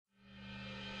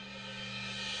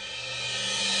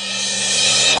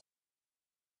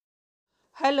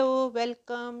Hello,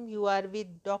 welcome. You are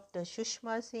with Dr.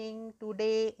 Shushma Singh.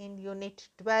 Today in Unit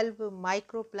 12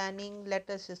 Micro Planning, let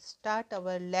us start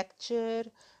our lecture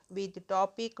with the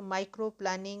topic Micro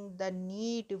Planning, the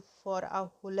need for a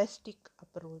holistic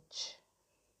approach.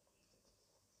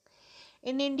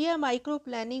 In India, micro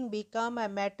planning became a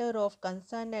matter of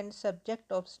concern and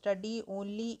subject of study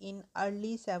only in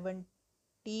early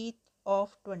 17th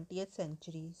of 20th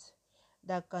centuries.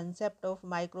 The concept of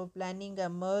microplanning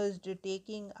emerged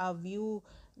taking a view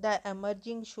the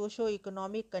emerging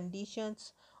socio-economic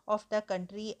conditions of the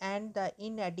country and the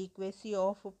inadequacy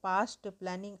of past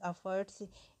planning efforts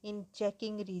in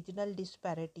checking regional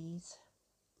disparities.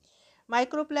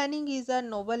 Microplanning is a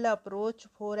novel approach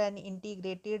for an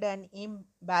integrated and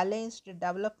imbalanced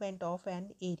development of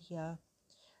an area.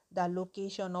 The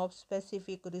location of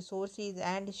specific resources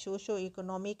and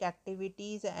socio-economic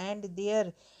activities and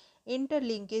their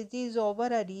interlinkages over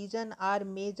a region are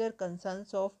major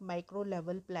concerns of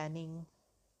micro-level planning.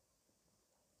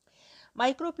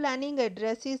 Microplanning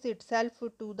addresses itself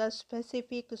to the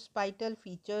specific spatial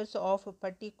features of a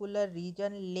particular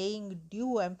region, laying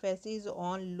due emphasis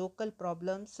on local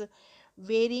problems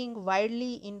varying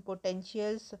widely in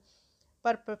potentials,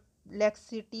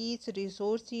 perplexities,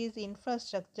 resources,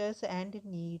 infrastructures, and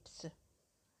needs.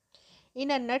 In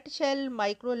a nutshell,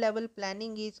 micro level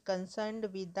planning is concerned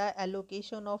with the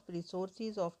allocation of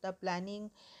resources of the planning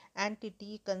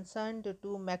entity concerned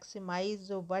to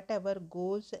maximize whatever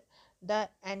goals the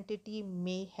entity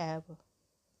may have.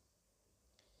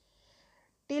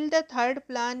 Till the third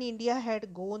plan, India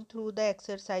had gone through the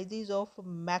exercises of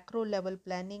macro level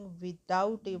planning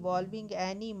without evolving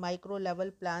any micro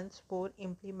level plans for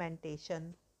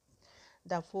implementation.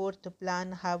 The fourth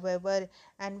plan, however,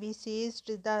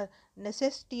 envisaged the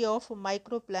necessity of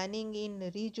micro-planning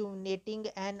in rejuvenating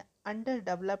and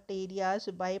underdeveloped areas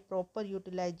by proper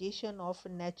utilization of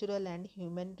natural and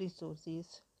human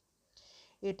resources.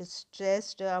 It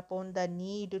stressed upon the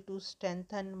need to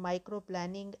strengthen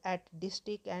micro-planning at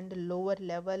district and lower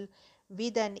level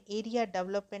with an area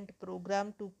development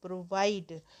program to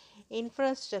provide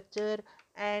infrastructure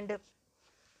and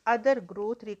other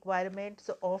growth requirements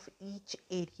of each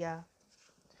area.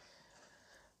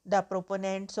 The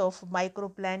proponents of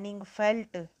microplanning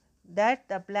felt that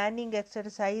the planning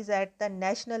exercise at the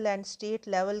national and state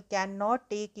level cannot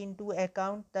take into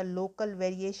account the local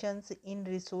variations in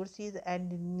resources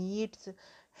and needs.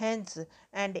 Hence,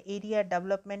 an area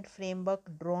development framework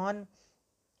drawn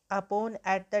upon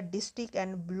at the district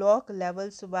and block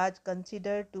levels was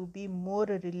considered to be more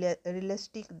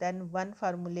realistic than one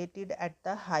formulated at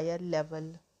the higher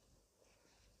level.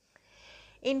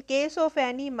 In case of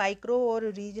any micro or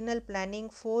regional planning,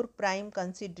 four prime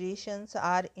considerations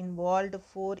are involved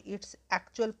for its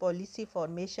actual policy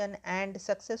formation and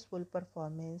successful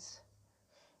performance.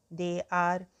 They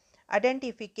are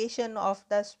identification of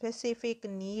the specific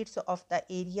needs of the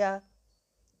area,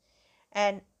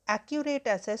 an accurate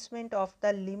assessment of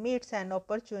the limits and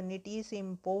opportunities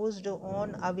imposed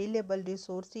on available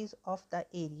resources of the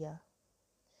area,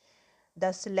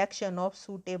 the selection of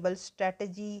suitable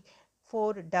strategy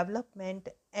for development,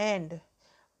 and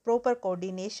proper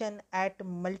coordination at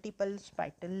multiple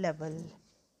spatial level.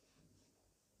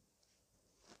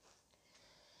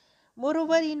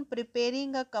 Moreover, in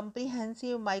preparing a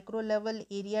comprehensive micro-level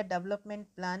area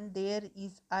development plan, there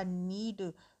is a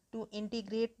need to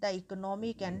integrate the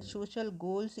economic and social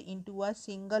goals into a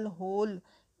single whole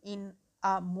in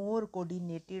a more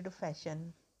coordinated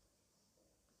fashion.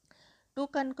 To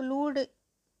conclude,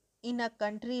 in a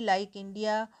country like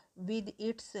India, with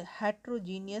its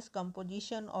heterogeneous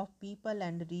composition of people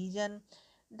and region,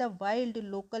 the wild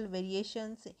local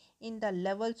variations in the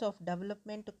levels of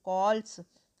development calls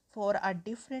for a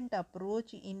different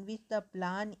approach in which the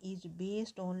plan is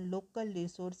based on local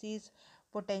resources,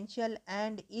 potential,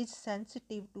 and is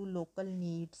sensitive to local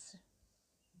needs.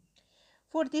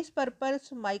 For this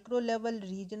purpose, micro level,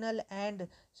 regional, and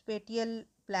spatial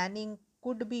planning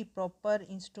could be proper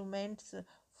instruments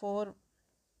for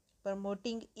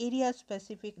promoting area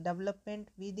specific development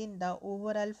within the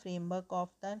overall framework of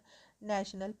the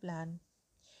national plan.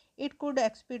 It could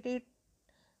expedite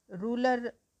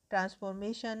rural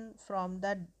transformation from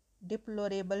the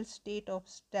deplorable state of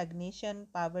stagnation,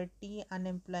 poverty,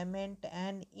 unemployment,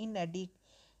 and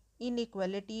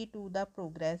inequality to the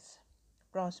progress,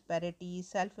 prosperity,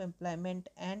 self employment,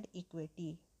 and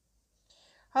equity.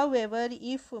 However,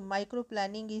 if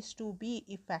microplanning is to be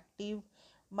effective,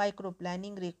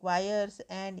 microplanning requires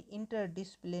an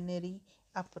interdisciplinary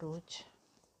approach.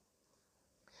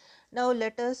 Now,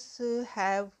 let us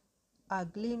have a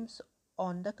glimpse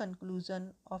on the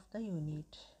conclusion of the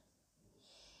unit.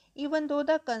 Even though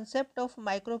the concept of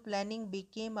microplanning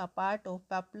became a part of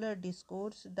popular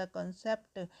discourse, the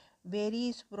concept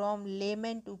varies from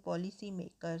laymen to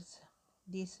policymakers.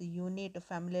 This unit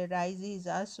familiarizes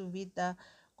us with the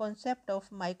concept of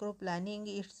microplanning,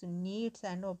 its needs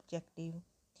and objective.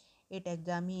 It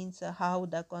examines how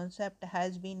the concept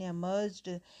has been emerged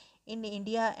in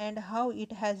India and how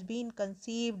it has been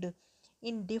conceived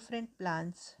in different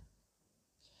plans.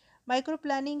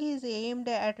 Microplanning is aimed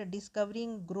at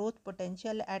discovering growth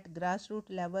potential at grassroots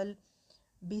level.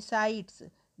 Besides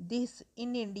this,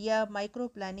 in India,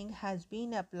 microplanning has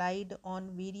been applied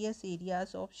on various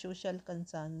areas of social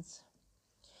concerns.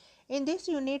 In this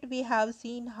unit, we have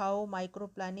seen how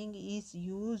microplanning is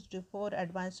used for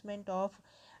advancement of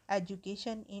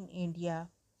education in India.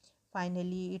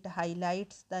 Finally, it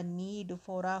highlights the need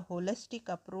for a holistic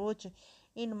approach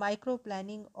in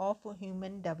microplanning of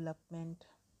human development.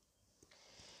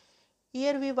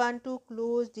 Here we want to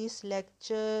close this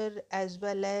lecture as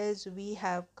well as we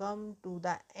have come to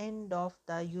the end of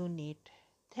the unit.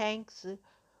 Thanks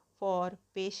for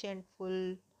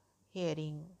patientful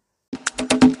hearing.